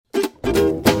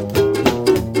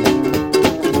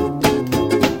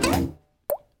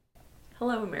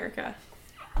Erica.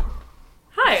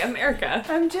 Hi, I'm Erica.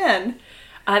 I'm Jen.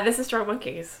 This is Strong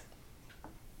Monkeys.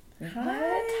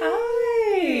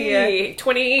 Hi.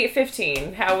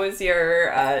 2015. How's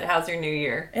your new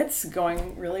year? It's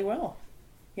going really well.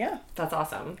 Yeah. That's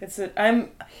awesome.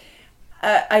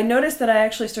 I noticed that I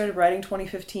actually started writing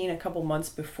 2015 a couple months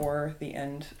before the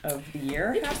end of the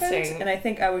year happened, and I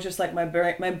think I was just like my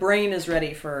brain is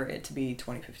ready for it to be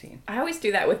 2015. I always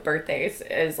do that with birthdays.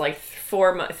 Is like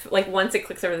 4 months. Like once it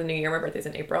clicks over the new year, my birthday's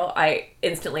in April. I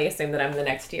instantly assume that I'm the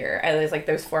next year. I was like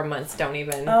those 4 months don't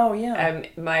even. Oh yeah.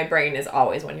 My brain is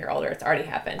always 1 year older. It's already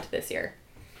happened this year.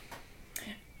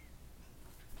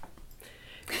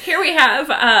 Here we have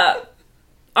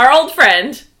our old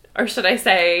friend, or should I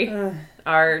say,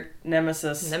 our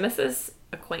nemesis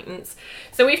acquaintance.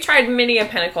 So we've tried many a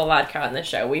Pinnacle vodka on this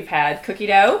show. We've had cookie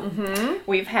dough. Mm-hmm.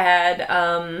 We've had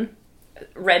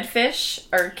redfish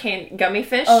or gummy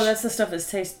fish. Oh, that's the stuff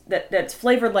that's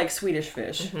flavored like Swedish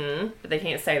fish. Mm-hmm. But they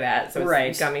can't say that, so it's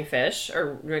right. Gummy fish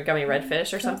or gummy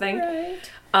redfish or something. Right.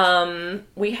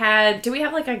 We had. Do we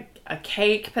have like a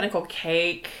cake? Pinnacle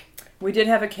cake. We did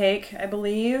have a cake, I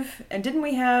believe, and didn't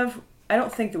we have? I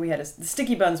don't think that we had the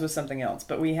sticky buns was something else,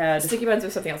 but we had sticky buns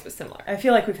was something else, but similar. I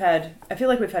feel like we've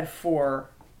had 4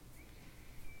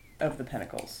 of the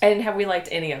Pinnacles. And have we liked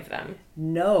any of them?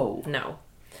 No.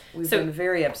 We've been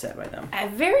very upset by them.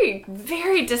 Very,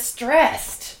 very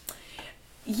distressed.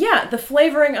 Yeah, the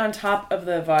flavoring on top of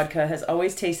the vodka has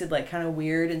always tasted like kind of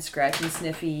weird and scratchy,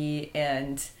 sniffy,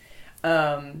 and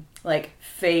like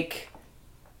fake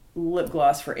lip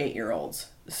gloss for 8-year-olds.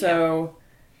 So. Yeah.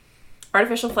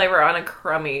 Artificial flavor on a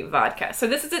crummy vodka. So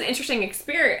this is an interesting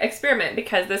experiment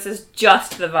because this is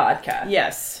just the vodka.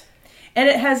 Yes. And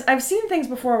it has, I've seen things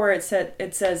before where it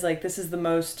says like this is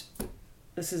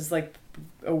like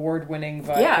award-winning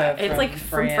vodka. Yeah, it's like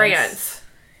France.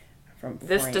 from France.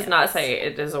 This France. does not say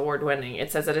it is award-winning.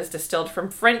 It says it is distilled from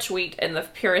French wheat in the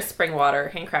purest spring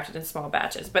water, handcrafted in small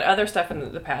batches. But other stuff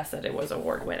in the past said it was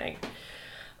award-winning.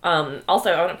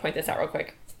 Also, I want to point this out real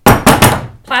quick.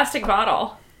 Plastic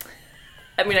bottle.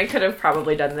 I mean, I could have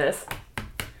probably done this.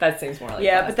 That seems more like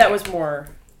plastic. But that was more.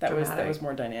 That was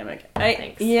more dynamic.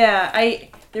 Thanks.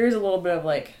 There is a little bit of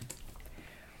like.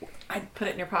 I'd put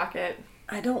it in your pocket.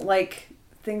 I don't like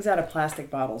things out of plastic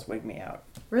bottles. Wig me out.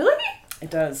 Really? It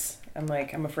does. I'm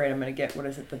afraid I'm gonna get what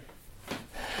is it, the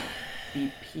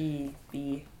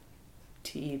BPBT.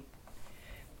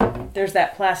 There's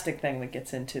that plastic thing that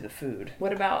gets into the food.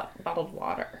 What about bottled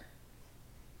water?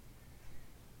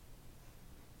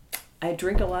 I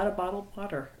drink a lot of bottled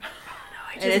water. No,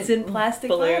 and it's in plastic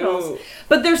bottles.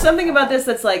 But there's something about this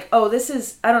that's like, oh, this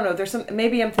is, I don't know,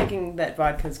 maybe I'm thinking that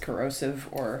vodka's corrosive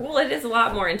or... Well, it is a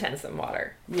lot more intense than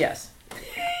water. Yes.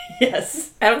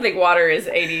 Yes. I don't think water is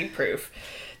 80 proof.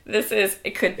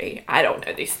 It could be. I don't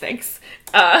know these things.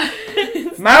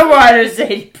 My water's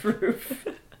 80 proof.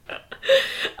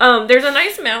 There's a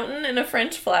nice mountain and a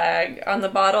French flag on the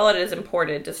bottle. It is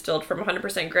imported, distilled from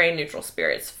 100% grain neutral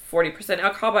spirits, 40%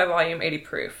 alcohol by volume, 80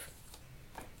 proof.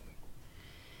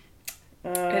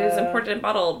 It is imported and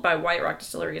bottled by White Rock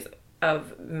Distilleries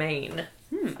of Maine.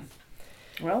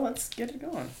 Well, let's get it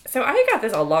going. So I got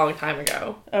this a long time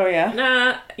ago. Oh,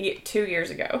 yeah? 2 years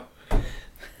ago.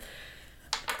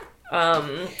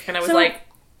 And I was like,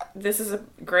 this is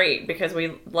great because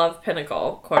we love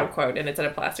Pinnacle, quote unquote, and it's in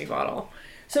a plastic bottle.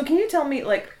 So can you tell me,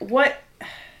 like, what...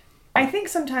 I think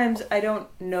sometimes I don't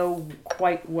know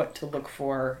quite what to look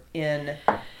for in...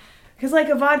 Because, like,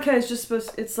 a vodka is just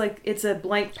supposed... It's a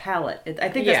blank palette. I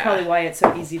think that's probably why it's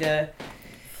so easy to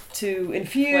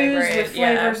infuse with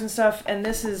flavors and stuff. And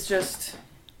this is just...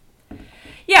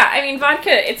 Yeah, I mean,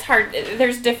 vodka, it's hard.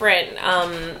 There's different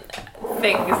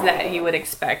things that you would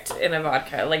expect in a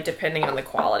vodka, like, depending on the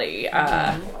quality.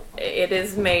 It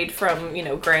is made from,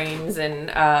 grains and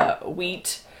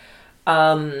wheat,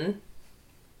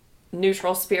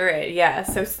 neutral spirit, yeah.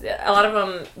 So a lot of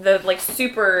them, the, like,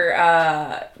 super,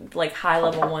 like,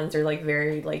 high-level ones are, like,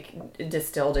 very, like,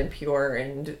 distilled and pure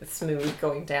and smooth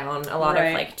going down. A lot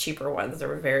of, like, cheaper ones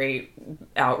are very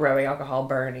outrowing alcohol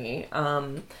burny.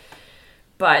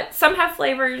 But some have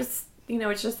flavors,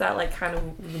 it's just that, like, kind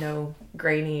of,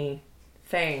 grainy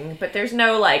thing. But there's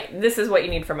no, like, this is what you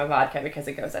need from a vodka because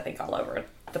it goes, I think, all over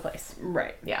the place.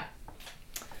 Right. Yeah.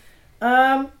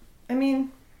 I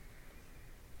mean,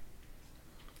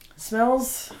 it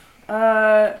smells,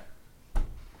 It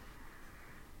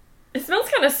smells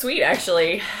kind of sweet,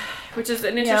 actually, which is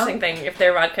an interesting thing. If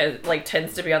their vodka, like,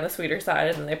 tends to be on the sweeter side,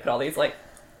 and then they put all these, like,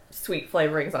 sweet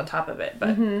flavorings on top of it, but...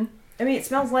 Mm-hmm. I mean, it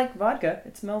smells like vodka.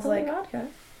 It smells like vodka.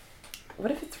 What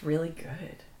if it's really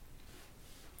good?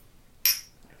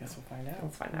 I guess we'll find out.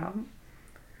 Let's find out.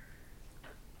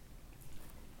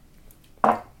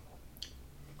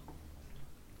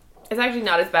 It's actually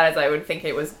not as bad as I would think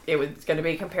it was going to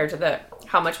be compared to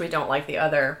how much we don't like the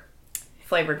other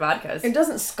flavored vodkas. It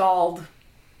doesn't scald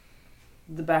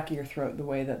the back of your throat the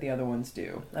way that the other ones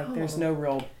do. Like, there's no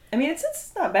real... I mean,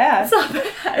 it's not bad. It's not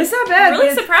bad. It's not bad. I'm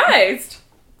really surprised.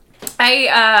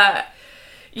 I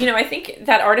think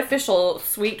that artificial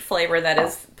sweet flavor that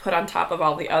is put on top of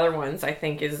all the other ones, I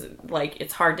think is, like,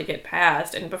 it's hard to get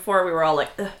past. And before we were all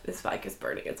like, ugh, this vodka's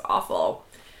burning, it's awful.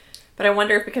 But I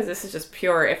wonder if because this is just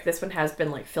pure, if this one has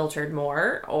been, like, filtered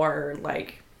more, or,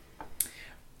 like...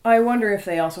 I wonder if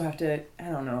they also have to, I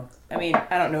don't know. I mean,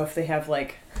 I don't know if they have,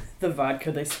 like, the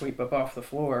vodka they sweep up off the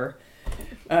floor.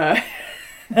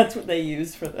 That's what they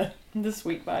use for the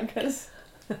sweet vodkas.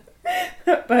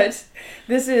 But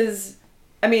this is...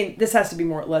 I mean, this has to be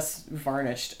more or less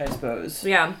varnished, I suppose.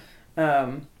 Yeah.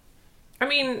 I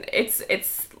mean, it's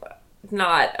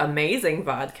not amazing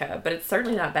vodka, but it's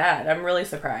certainly not bad. I'm really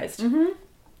surprised. Mm-hmm.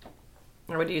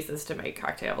 I would use this to make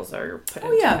cocktails or put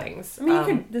into things. I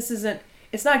mean,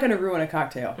 it's not going to ruin a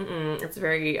cocktail. It's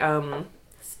very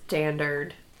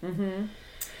standard. Mm-hmm.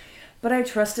 But I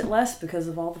trust it less because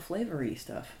of all the flavory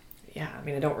stuff. Yeah, I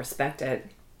mean, I don't respect it.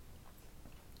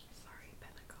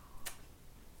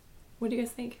 What do you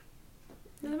guys think?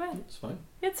 Not bad. It's fine.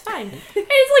 It's fine.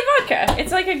 It's like vodka.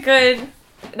 It's like a good,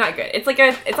 not good. It's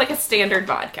like a standard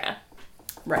vodka.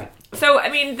 Right. So I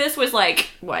mean, this was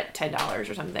like what, $10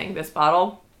 or something. This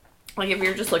bottle. Like if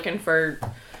you're just looking for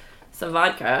some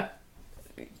vodka,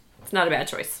 it's not a bad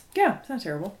choice. Yeah, it's not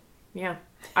terrible. Yeah,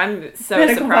 I'm so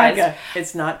Pinnacle surprised. Vodka.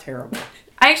 It's not terrible.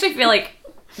 I actually feel like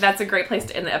that's a great place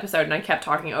to end the episode, and I kept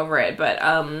talking over it, but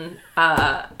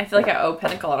I feel like I owe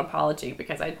Pinnacle an apology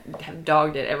because I have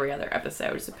dogged it every other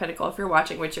episode. So Pinnacle, if you're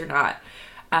watching, which you're not,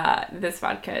 this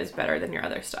vodka is better than your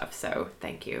other stuff, so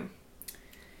thank you.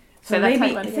 So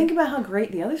maybe think about how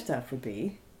great the other stuff would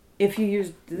be if you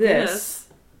used this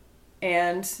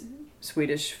and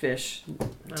Swedish Fish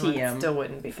TM it still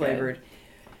wouldn't be flavored.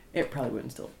 Good. It probably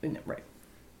wouldn't still, right.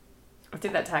 Let's do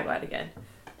that tagline again.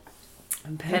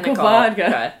 Pinnacle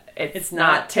Vodka. It's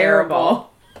not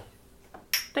terrible.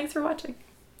 Thanks for watching.